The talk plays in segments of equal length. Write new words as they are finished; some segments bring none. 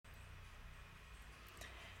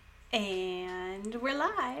And we're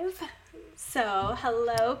live. So,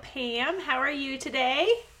 hello, Pam. How are you today?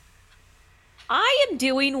 I am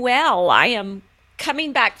doing well. I am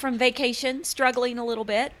coming back from vacation, struggling a little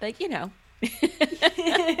bit, but you know.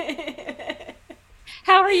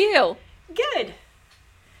 How are you? Good.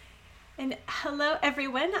 And hello,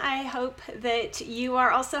 everyone. I hope that you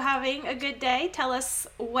are also having a good day. Tell us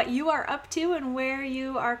what you are up to and where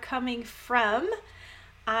you are coming from.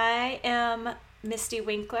 I am Misty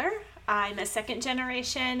Winkler. I'm a second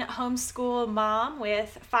generation homeschool mom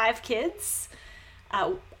with 5 kids.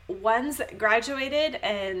 One's graduated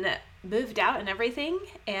and moved out and everything,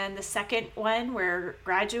 and the second one we're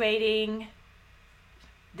graduating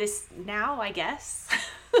this now, I guess.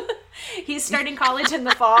 He's starting college in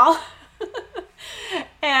the fall.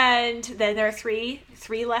 And then there are three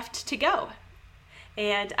left to go.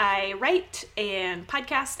 And I write and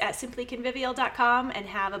podcast at simplyconvivial.com and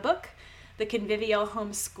have a book, The Convivial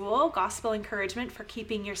Homeschool, Gospel Encouragement for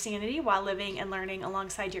Keeping Your Sanity While Living and Learning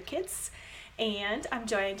Alongside Your Kids. And I'm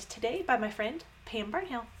joined today by my friend, Pam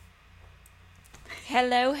Barnhill.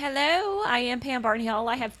 Hello, hello. I am Pam Barnhill.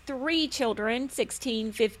 I have 3 children,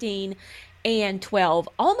 16, 15, and 12.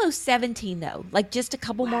 Almost 17 though. Like just a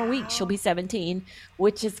couple more weeks she'll Wow. be 17,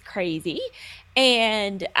 which is crazy.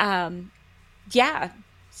 And yeah.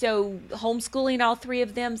 So homeschooling all 3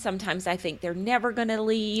 of them, sometimes I think they're never going to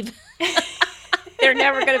leave. They're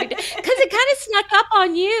never going to be, because it kind of snuck up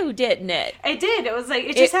on you, didn't it? I did. It was like,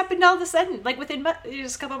 it just It, happened all of a sudden, like within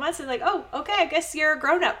just a couple months. And like, oh, okay, I guess you're a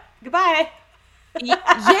grown up. Goodbye.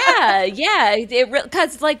 yeah, yeah.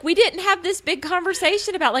 Because like we didn't have this big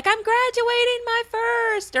conversation about like I'm graduating my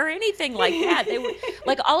first or anything like that. They were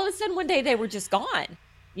like all of a sudden one day they were just gone,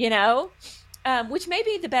 you know, which may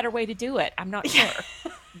be the better way to do it. I'm not sure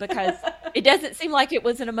because it doesn't seem like it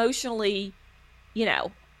was an emotionally, you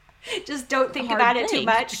know, Just don't think hard about it too thing.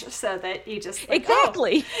 much so that you just like, oh,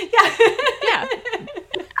 Exactly. Yeah. yeah.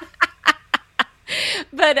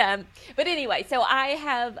 But anyway, so I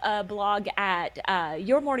have a blog at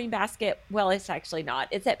Your Morning Basket. Well, it's actually not.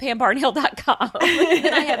 It's at pambarnhill.com.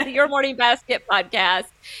 Then I have the Your Morning Basket podcast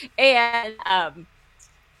and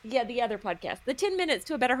yeah, the other podcast, the 10 Minutes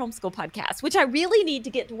to a Better Homeschool podcast, which I really need to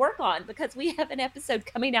get to work on because we have an episode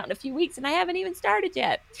coming out in a few weeks and I haven't even started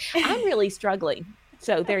yet. I'm really struggling.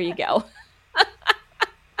 So there you go.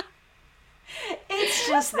 It's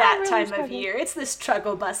just I'm that really time of struggling. year. It's the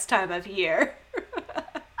struggle bus time of year.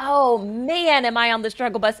 Oh man, am I on the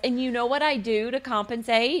struggle bus? And you know what I do to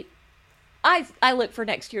compensate? I look for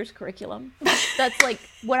next year's curriculum. That's like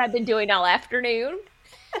what I've been doing all afternoon.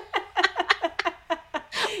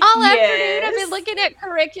 All afternoon, I've been Yes. looking at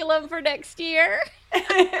curriculum for next year.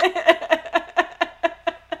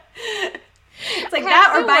 It's like that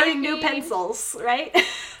Have or been buying new working. pencils, right?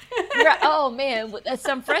 Oh man,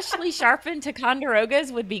 some freshly sharpened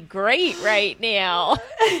Ticonderogas would be great right now.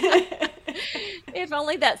 If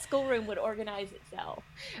only that schoolroom would organize itself.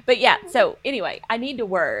 But yeah, so anyway, I need to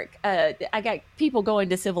work. I got people going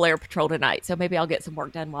to Civil Air Patrol tonight, so maybe I'll get some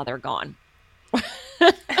work done while they're gone.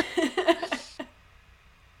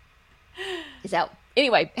 So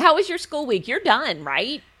anyway, how was your school week? You're done,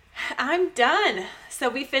 right? I'm done. So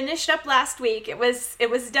we finished up last week. It was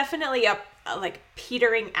definitely a like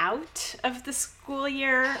petering out of the school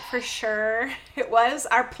year for sure. It was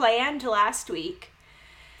our plan to last week,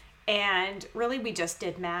 and really we just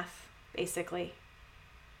did math basically.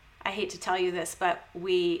 I hate to tell you this, but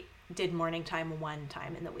we did morning time one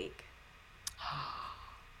time in the week.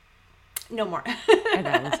 No more. And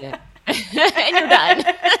that was it. And you're done.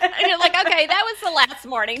 And you're like, okay, that was the last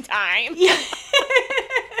morning time. Yeah.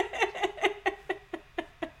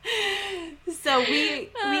 So we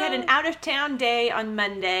had an Oh, out of town day on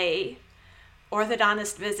Monday,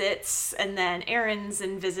 orthodontist visits, and then errands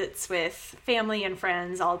and visits with family and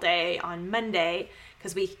friends all day on Monday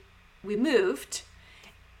because we moved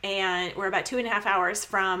and we're about 2.5 hours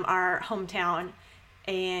from our hometown,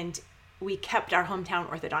 and we kept our hometown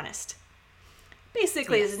orthodontist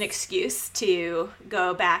basically as an yes. excuse to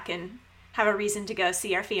go back and have a reason to go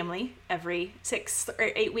see our family every 6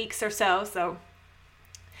 or 8 weeks or so. So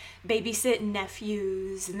babysit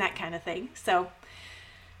nephews and that kind of thing. So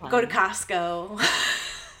go to Fun. Costco.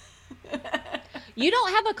 You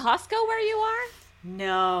don't have a Costco where you are?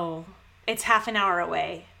 No, it's half an hour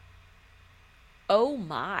away. Oh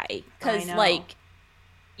my. I Because, know. like,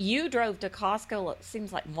 you drove to Costco, it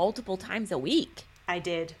seems like multiple times a week. I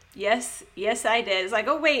did. Yes, yes, I did. It's like,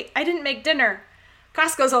 oh, wait, I didn't make dinner.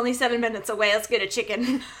 Costco's only 7 minutes away. Let's get a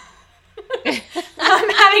chicken. I'm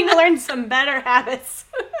having to learn some better habits.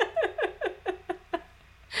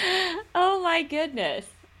 Oh my goodness.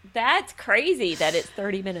 That's crazy that it's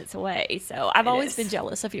 30 minutes away. So I've always been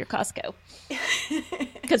jealous of your Costco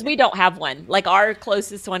because we don't have one. Like our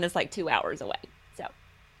closest one is like 2 hours away. So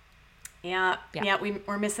yeah,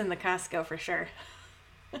 we're missing the Costco for sure.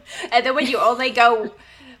 And then when you only go,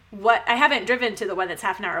 I haven't driven to the one that's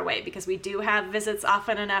half an hour away because we do have visits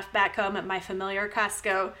often enough back home at my familiar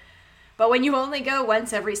Costco. But when you only go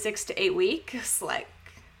once every 6 to 8 weeks, like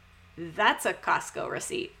that's a Costco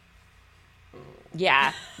receipt.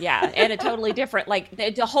 Yeah. And a totally different, like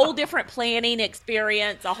it's a whole different planning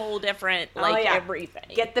experience, a whole different, everything.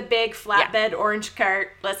 Get the big flatbed orange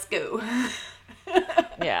cart. Let's go.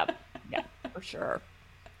 Yeah, for sure.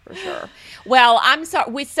 Well, I'm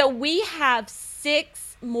sorry. We have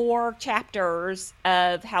 6 more chapters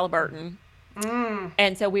of Halliburton.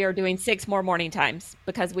 And so we are doing 6 more morning times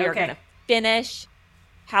because we are going to finish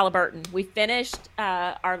Halliburton. We finished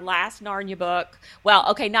our last Narnia book. Well,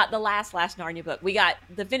 okay, not the last Narnia book. We got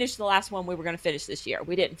finished the last one we were going to finish this year.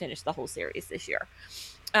 We didn't finish the whole series this year.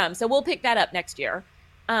 So we'll pick that up next year.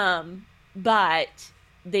 But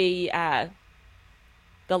the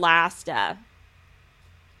last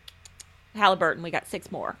Halliburton, we got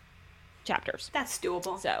 6 more chapters. That's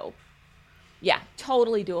doable. So yeah,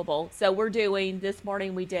 totally doable. So we're doing, this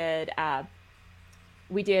morning we did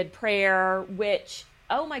prayer, which,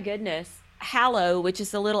 oh my goodness, Hallow, which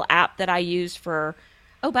is the little app that I use for,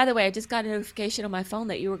 oh, by the way, I just got a notification on my phone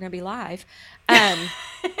that you were going to be live.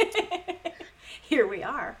 Here we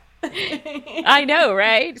are. I know,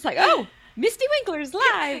 right? It's like, oh, Misty Winkler's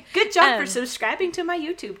live. Good job for subscribing to my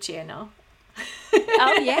YouTube channel.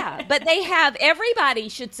 Oh, yeah. But everybody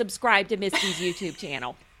should subscribe to Misty's YouTube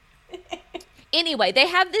channel. Anyway, they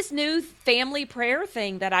have this new family prayer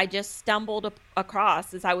thing that I just stumbled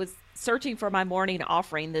across as I was searching for my morning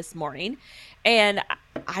offering this morning. And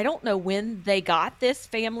I don't know when they got this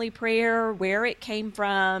family prayer, where it came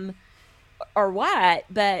from or what,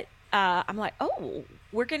 but I'm like, oh,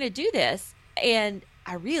 we're going to do this. And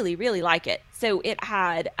I really, really like it. So it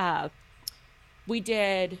had, we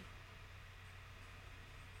did,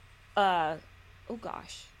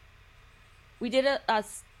 we did a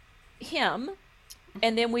hymn,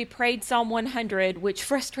 and then we prayed Psalm 100, which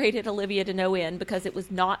frustrated Olivia to no end because it was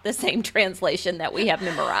not the same translation that we have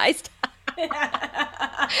memorized.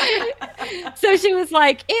 So she was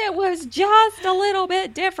like, it was just a little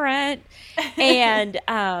bit different. And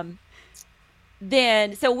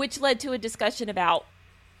which led to a discussion about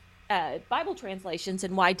Bible translations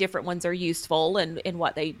and why different ones are useful and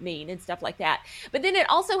what they mean and stuff like that. But then it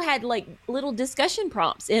also had like little discussion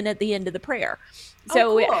prompts at the end of the prayer.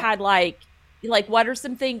 So It had like what are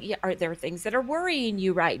some things, are there things that are worrying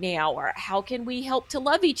you right now, or how can we help to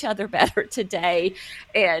love each other better today?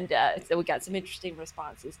 And so we got some interesting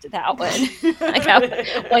responses to that one. I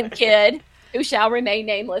got one kid who shall remain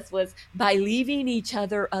nameless was, by leaving each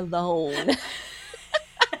other alone.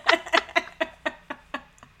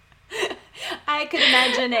 I could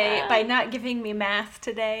imagine by not giving me math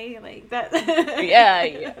today, like that. Yeah.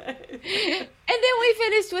 And then we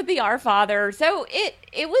finished with the Our Father. So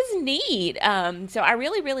it was neat. So I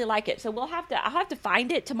really, really like it. So I'll have to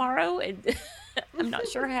find it tomorrow, and I'm not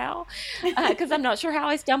sure how, because I'm not sure how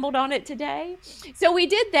I stumbled on it today. So we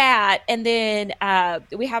did that, and then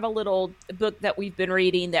we have a little book that we've been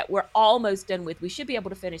reading that we're almost done with. We should be able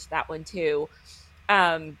to finish that one too.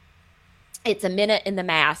 It's A Minute in the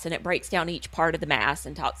Mass, and it breaks down each part of the Mass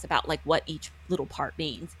and talks about like what each little part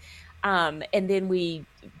means. And then we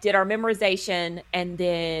did our memorization, and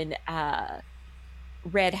then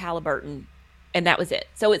read Halliburton, and that was it.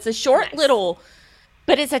 So it's a short little,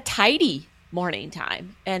 but it's a tidy morning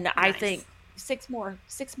time. And I think 6 more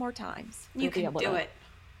times you can do it.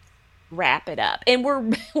 Wrap it up. And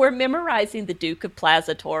we're memorizing the Duke of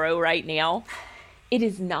Plaza Toro right now. It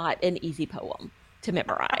is not an easy poem to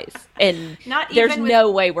memorize, and there's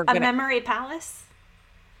no way we're gonna memory palace.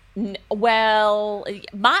 True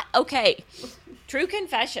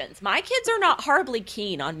confessions. My kids are not horribly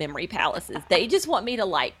keen on memory palaces. They just want me to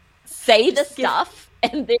like say the stuff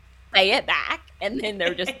and then say it back, and then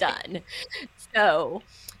they're just done. So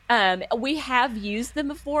we have used them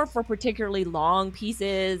before for particularly long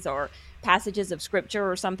pieces or passages of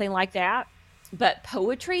scripture or something like that. But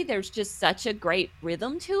poetry, there's just such a great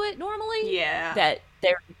rhythm to it normally. Yeah. That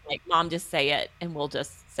they're like, Mom, just say it, and we'll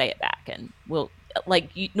just say it back. And we'll,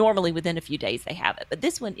 normally within a few days they have it. But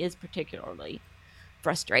this one is particularly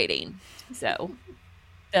frustrating. So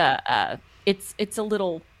it's a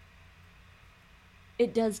little,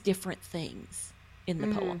 it does different things in the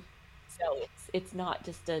poem. So it's not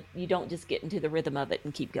just you don't just get into the rhythm of it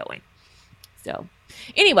and keep going. So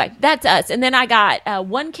anyway, that's us. And then I got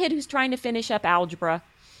one kid who's trying to finish up algebra.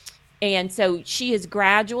 And so she is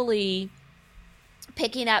gradually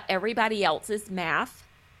picking up everybody else's math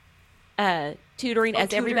tutoring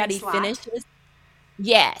as everybody finishes.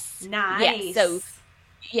 Yes. Nice.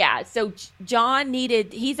 Yes. So John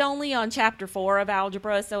he's only on chapter 4 of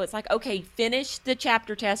algebra. So it's like, okay, finish the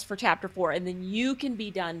chapter test for chapter 4, and then you can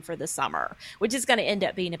be done for the summer, which is going to end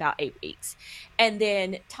up being about 8 weeks. And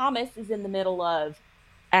then Thomas is in the middle of,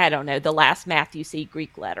 I don't know, the last Matthew C.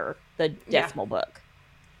 Greek letter, the decimal book.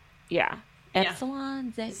 Yeah.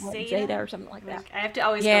 Epsilon, Zeta or something like that. I have to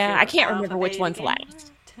always go I can't remember which one's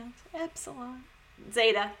last. Epsilon.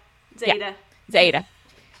 Zeta. Yeah. Zeta.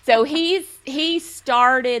 So he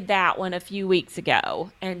started that one a few weeks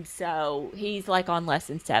ago, and so he's like on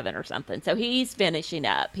lesson 7 or something. So he's finishing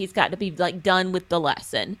up. He's got to be like done with the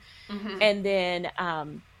lesson, and then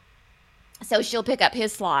so she'll pick up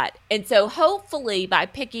his slot, and so hopefully by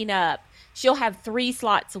picking up, she'll have 3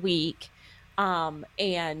 slots a week,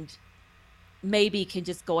 and maybe can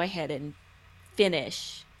just go ahead and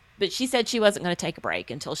finish. But she said she wasn't going to take a break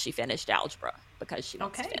until she finished algebra because she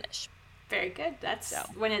wants to finish. Very good. That's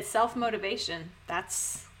when it's self-motivation,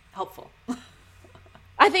 that's helpful.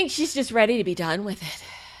 I think she's just ready to be done with it,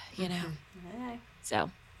 you know. So,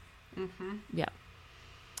 yeah.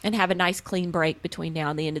 And have a nice clean break between now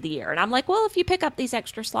and the end of the year. And I'm like, well, if you pick up these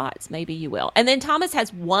extra slots, maybe you will. And then Thomas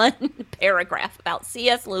has one paragraph about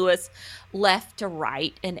C.S. Lewis left to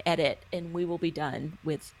write and edit, and we will be done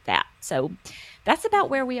with that. So that's about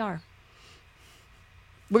where we are.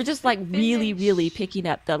 We're just like really, really picking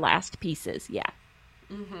up the last pieces. Yeah.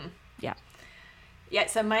 Yeah. Yeah.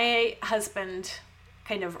 So my husband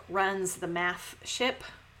kind of runs the math ship.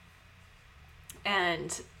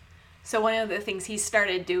 And so one of the things he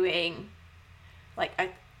started doing,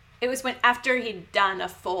 it was after he'd done a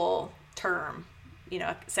full term,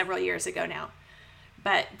 several years ago now.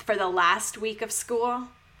 But for the last week of school,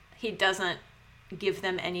 he doesn't give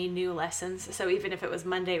them any new lessons. So even if it was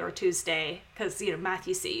Monday or Tuesday, because math,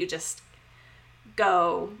 you see, you just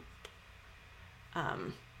go,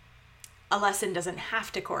 a lesson doesn't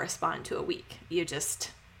have to correspond to a week. You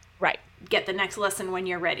just get the next lesson when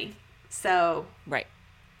you're ready. So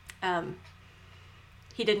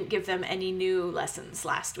he didn't give them any new lessons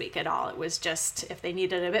last week at all. It was just if they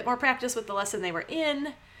needed a bit more practice with the lesson they were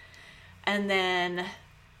in. And then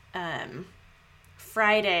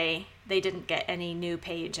Friday, they didn't get any new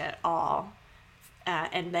page at all.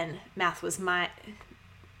 And then math was my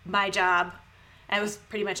job. And it was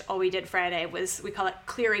pretty much all we did Friday was, we call it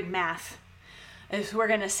clearing math. Is we're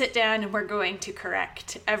going to sit down and we're going to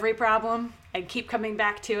correct every problem and keep coming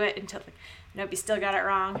back to it until, nope, you still got it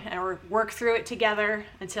wrong. And we're work through it together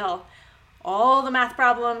until all the math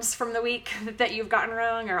problems from the week that you've gotten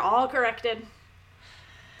wrong are all corrected.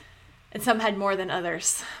 And some had more than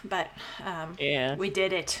others, but we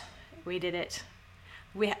did it.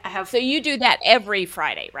 So you do that every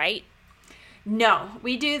Friday, right? No,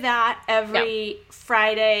 we do that every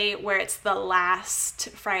Friday where it's the last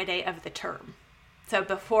Friday of the term. So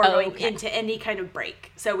before going into any kind of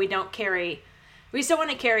break. So we don't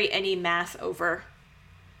want to carry any math over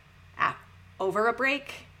a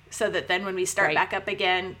break, so that then when we start back up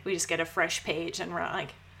again, we just get a fresh page and we're like,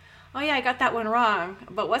 oh yeah, I got that one wrong,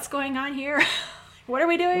 but what's going on here? What are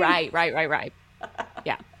we doing? Right.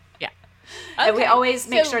 Yeah. Okay. And we always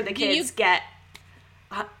make sure the kids get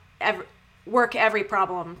work every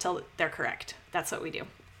problem till they're correct. That's what we do.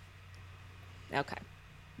 Okay.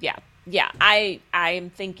 Yeah. I'm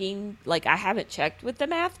thinking, like, I haven't checked with the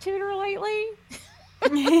math tutor lately,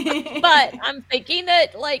 but I'm thinking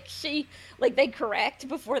that they correct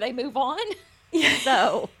before they move on.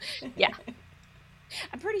 So, yeah.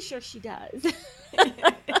 I'm pretty sure she does. And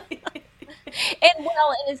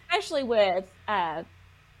especially with the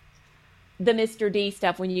Mr. D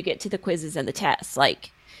stuff, when you get to the quizzes and the tests,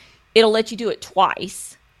 like, it'll let you do it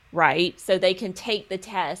twice, right? So they can take the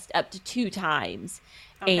test up to 2 times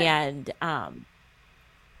and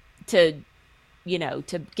to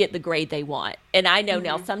get the grade they want. And I know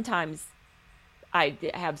now sometimes I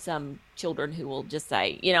have some children who will just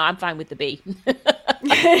say, I'm fine with the B.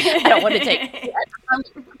 I don't want to take it. I'm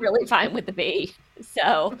really fine with the B.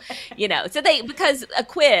 So, because a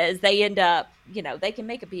quiz, they end up, they can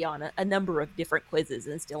make a B on a number of different quizzes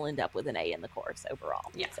and still end up with an A in the course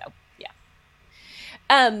overall. Yeah. So, yeah.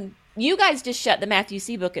 You guys just shut the Matthew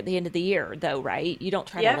C. book at the end of the year, though, right? You don't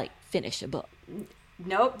try to finish a book.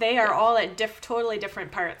 Nope. They are all at totally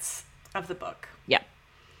different parts of the book.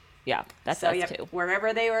 Yeah. That's us too.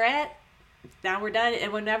 Wherever they were at, now we're done.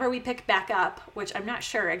 And whenever we pick back up, which I'm not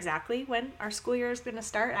sure exactly when our school year is going to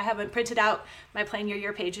start. I haven't printed out my Plan Your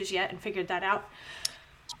Year pages yet and figured that out.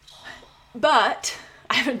 But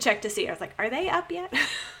I haven't checked to see. I was like, are they up yet?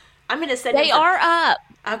 I'm going to send They are up.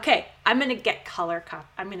 Okay. I'm going to get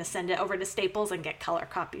I'm going to send it over to Staples and get color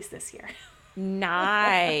copies this year.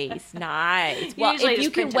 Nice. Well, Usually if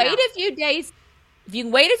you can wait a few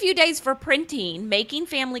days, for printing, Making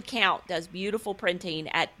Family Count does beautiful printing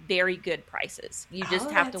at very good prices. You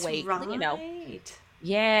just have to wait, right.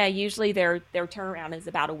 Yeah, usually their turnaround is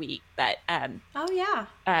about a week, but get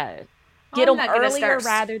them earlier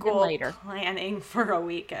rather than later. Planning for a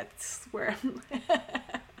week, that's where.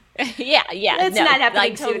 yeah. It's not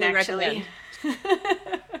happening soon, actually.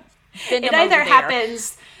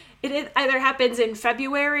 It either happens in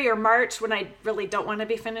February or March when I really don't want to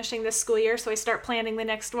be finishing this school year, so I start planning the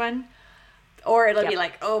next one. Or it'll be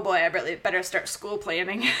like, oh boy, I really better start school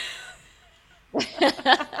planning.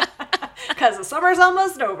 Because the summer's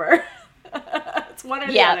almost over. It's one or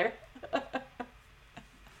the other.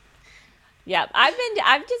 Yeah,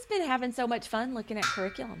 I've just been having so much fun looking at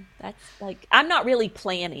curriculum. That's like, I'm not really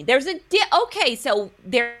planning. There's so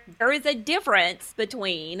there is a difference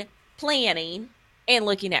between planning and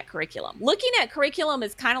looking at curriculum. Looking at curriculum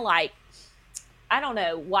is kind of like, I don't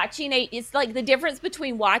know, it's like the difference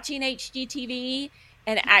between watching HGTV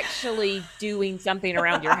and actually doing something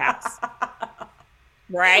around your house.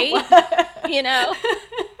 Right?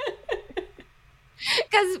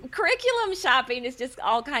 Because curriculum shopping is just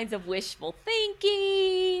all kinds of wishful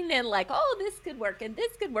thinking and like, oh, this could work and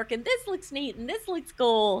this could work and this looks neat and this looks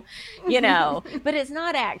cool, but it's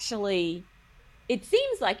not actually, it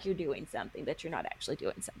seems like you're doing something, but you're not actually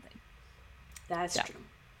doing something. That's true.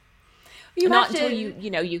 Not until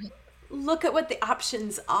you look at what the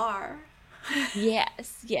options are.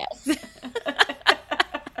 Yes.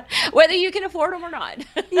 Whether you can afford them or not.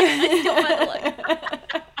 You don't want to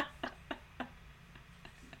look.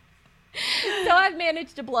 So I've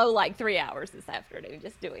managed to blow like 3 hours this afternoon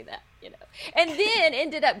just doing that, and then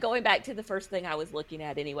ended up going back to the first thing I was looking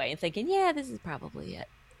at anyway and thinking, yeah, this is probably it.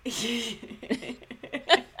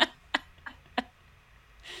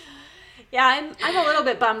 Yeah, I'm a little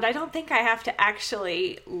bit bummed. I don't think I have to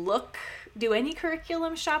actually do any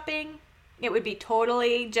curriculum shopping. It would be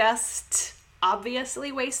totally just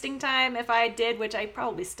obviously wasting time if I did, which I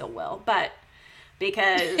probably still will, but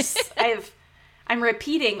because I'm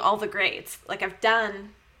repeating all the grades. Like, I've done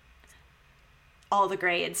all the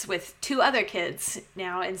grades with 2 other kids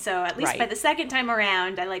now, and so at least by the second time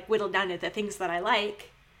around, I whittled down to the things that I like,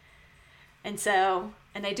 and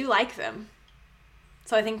I do like them.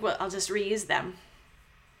 So I think I'll just reuse them.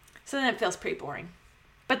 So then it feels pretty boring,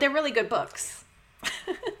 but they're really good books.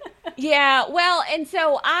 Yeah, well, and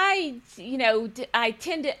so I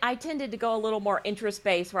tended to go a little more interest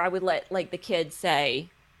based, where I would let the kids say,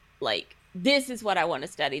 this is what I want to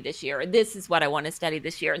study this year, or this is what I want to study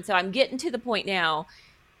this year. And so I'm getting to the point now,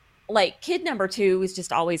 kid number 2 is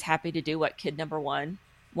just always happy to do what kid number 1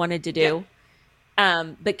 wanted to do.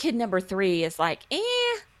 Yep. But kid number 3 is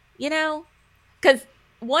because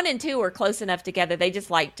 1 and 2 are close enough together. He just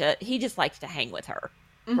likes to hang with her.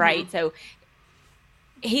 Mm-hmm. Right. So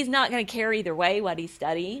he's not going to care either way what he's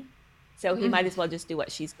studying. So he might as well just do what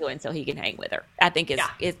she's doing so he can hang with her, I think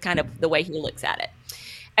is kind of the way he looks at it.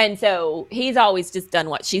 And so he's always just done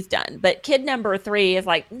what she's done. But kid number 3 is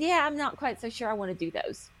I'm not quite so sure I want to do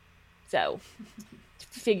those. So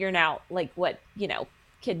figuring out what,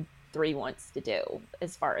 kid 3 wants to do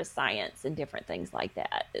as far as science and different things like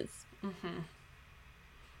that is,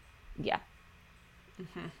 yeah.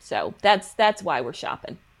 Mm-hmm. So that's why we're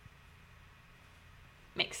shopping.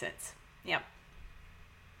 Makes sense. Yep.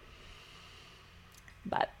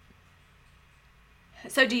 But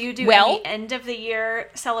so do you do any end of the year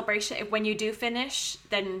celebration? When you do finish,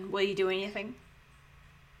 then will you do anything?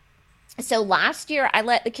 So last year I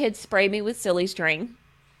let the kids spray me with silly string.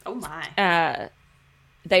 Oh my.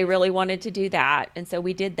 They really wanted to do that, and so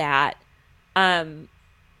we did that.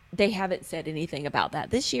 They haven't said anything about that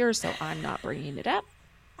this year, so I'm not bringing it up.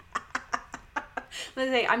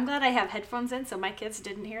 I'm glad I have headphones in so my kids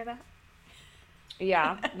didn't hear that.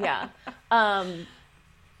 Yeah.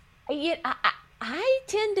 I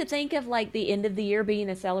tend to think of the end of the year being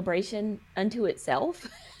a celebration unto itself.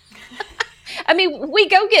 I mean, we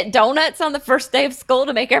go get donuts on the first day of school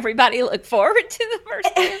to make everybody look forward to the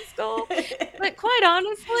first day of school. But quite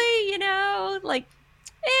honestly,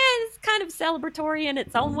 it's kind of celebratory in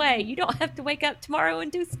its own way. You don't have to wake up tomorrow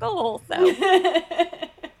and do school. So,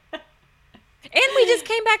 and we just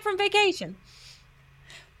came back from vacation.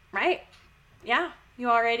 Right? Yeah. You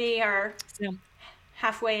already are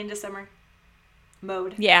halfway into summer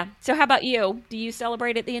mode. Yeah. So how about you? Do you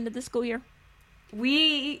celebrate at the end of the school year?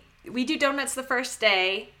 We do donuts the first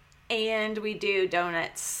day, and we do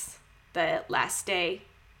donuts the last day,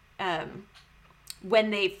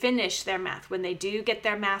 when they finish their math, when they do get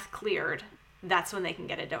their math cleared, that's when they can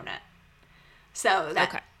get a donut. So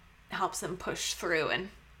that helps them push through and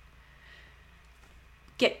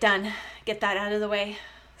get that out of the way.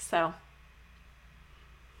 So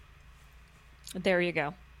there you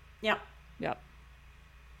go. Yep.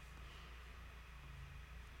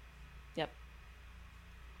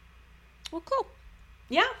 Well, cool.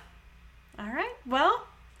 Yeah. All right. Well,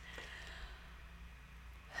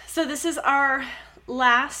 so this is our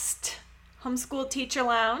last homeschool teacher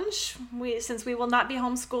lounge. Since we will not be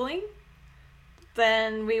homeschooling,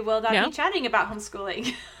 then we will not be chatting about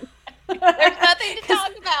homeschooling. There's nothing to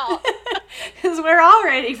talk about. Because we're all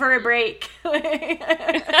ready for a break. But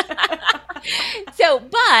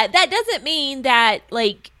that doesn't mean that,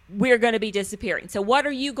 like, we're going to be disappearing. So what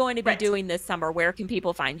are you going to be doing this summer? Where can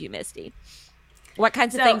people find you, Misty? What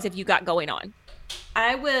kinds of things have you got going on?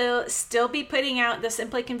 I will still be putting out the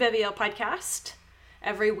Simply Convivial podcast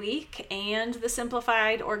every week and the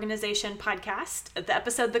Simplified Organization podcast. The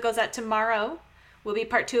episode that goes out tomorrow will be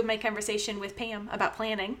part 2 of my conversation with Pam about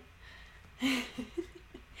planning.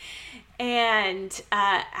 And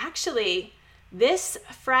actually, this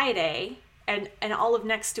Friday and all of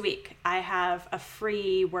next week, I have a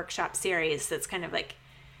free workshop series that's kind of like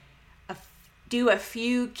do a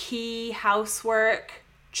few key housework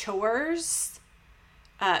chores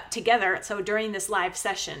together. So during this live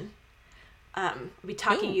session, we'll be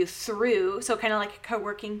talking you through, so kind of like a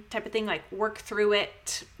co-working type of thing, like work through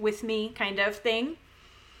it with me kind of thing.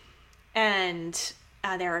 And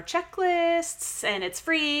there are checklists, and it's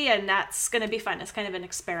free, and that's going to be fun. It's kind of an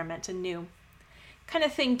experiment, a new kind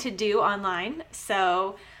of thing to do online.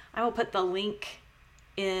 So I will put the link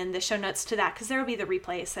in the show notes to that, because there will be the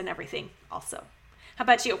replays and everything also. How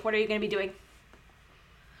about you? What are you going to be doing?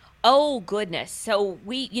 Oh, goodness. So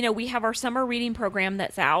we have our summer reading program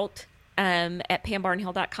that's out at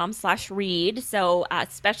pambarnhill.com/read. So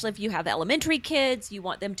especially if you have elementary kids, you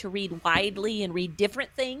want them to read widely and read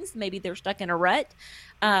different things. Maybe they're stuck in a rut.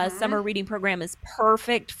 Summer reading program is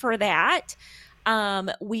perfect for that.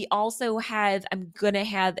 We also I'm going to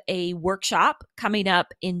have a workshop coming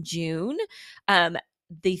up in June.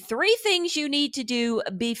 The 3 things you need to do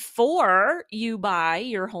before you buy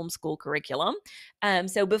your homeschool curriculum.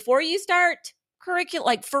 So before you start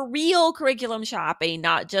like for real curriculum shopping,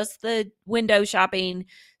 not just the window shopping,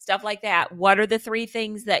 stuff like that, what are the 3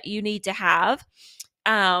 things that you need to have?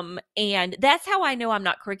 And that's how I know I'm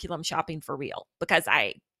not curriculum shopping for real, because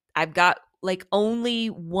I've got like only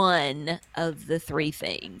one of the 3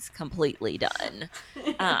 things completely done.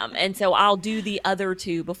 And so I'll do the other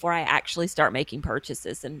 2 before I actually start making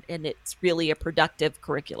purchases. And it's really a productive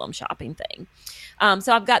curriculum shopping thing.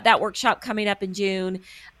 So I've got that workshop coming up in June.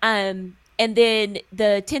 And then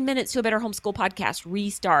the 10 Minutes to a Better Homeschool podcast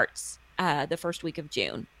restarts the first week of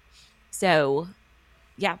June. So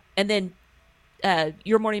yeah. And then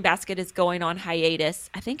Your Morning Basket is going on hiatus,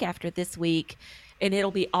 I think, after this week. And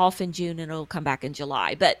it'll be off in June, and it'll come back in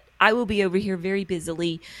July. But I will be over here very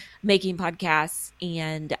busily making podcasts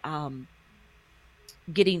and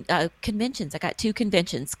getting conventions. I got 2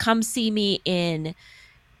 conventions. Come see me in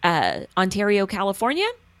Ontario, California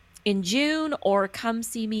in June, or come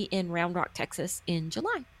see me in Round Rock, Texas in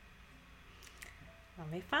July.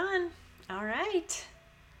 That'll be fun. All right.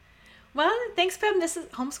 Well, thanks, Pam. This is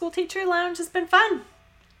Homeschool Teacher Lounge. Has been fun.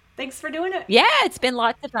 Thanks for doing it. Yeah, it's been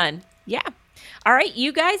lots of fun. Yeah. All right,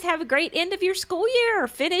 you guys have a great end of your school year.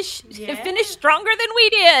 Finish stronger than we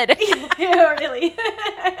did. Yeah, really.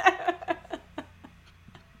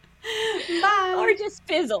 Bye. Or just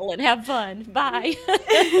fizzle and have fun.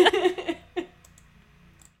 Bye.